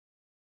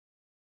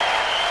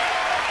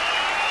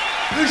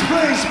Please,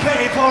 please,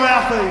 Pity Poor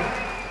Alfie.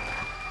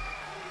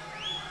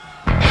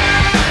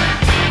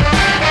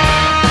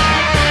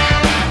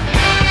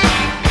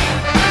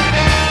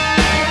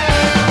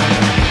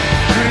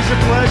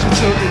 Pleasure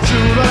took me to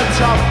the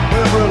top.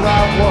 Every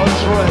light was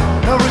red,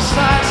 every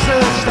sign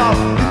said stop.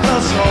 It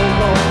felt so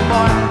long,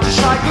 boy, just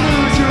like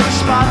glue to the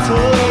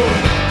spottle.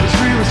 As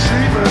we were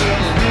sleeping in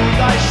the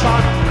moonlight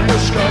sun, we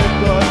escaped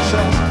the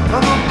test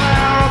of the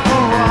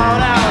miracle run.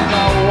 I don't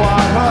know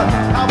what hurt.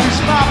 I'll be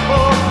smart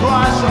for a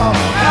price of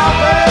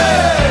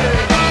Alfie.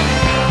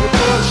 We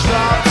could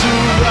stop to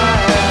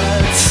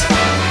that.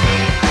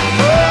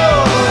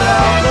 Oh,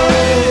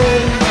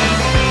 Alfie,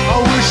 I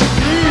wish you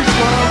please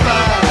come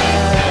back.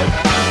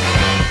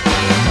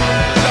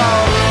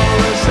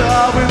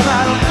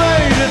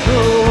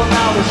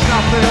 There's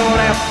nothing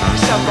left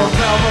except the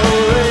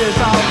memories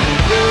of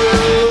you.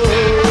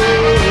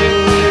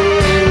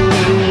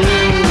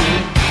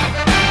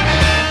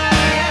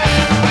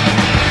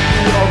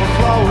 The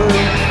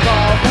overflowing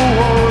carpool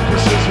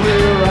workers we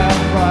ran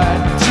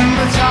right to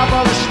the top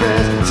of the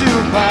stairs to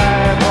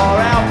pay for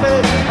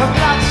Alfie. I've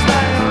got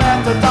staying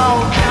left, I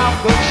don't count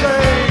the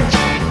change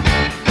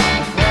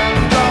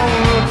and don't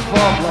look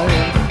for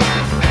blame.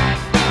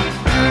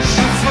 You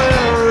should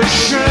fear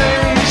exchange.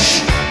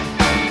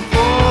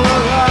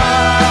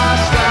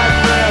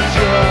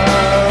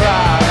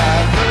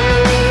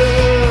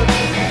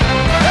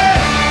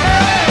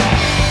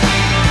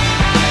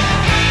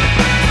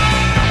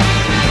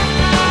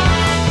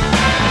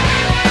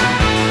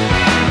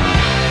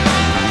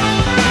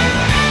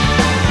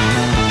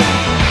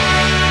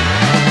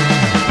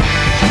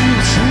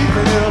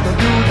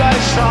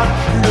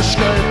 You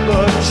escape the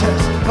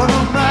test of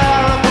a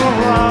marathon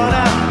run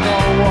and no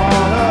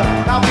water.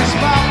 Now this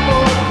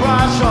mouthful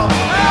crash of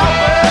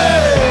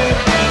Alfie.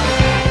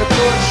 It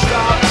couldn't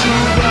stop to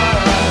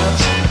that.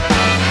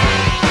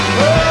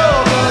 Oh,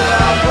 but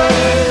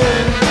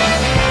Alfie,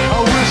 I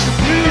wish you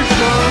please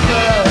come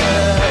back.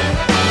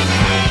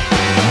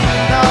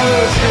 Now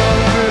it's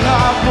gonna be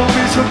hard for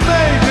me to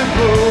make it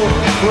through.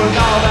 But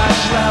all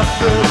that's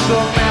left is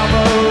the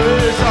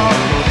memories of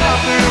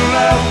nothing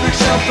left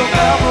except the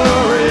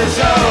memories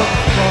of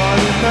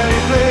funny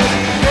baby.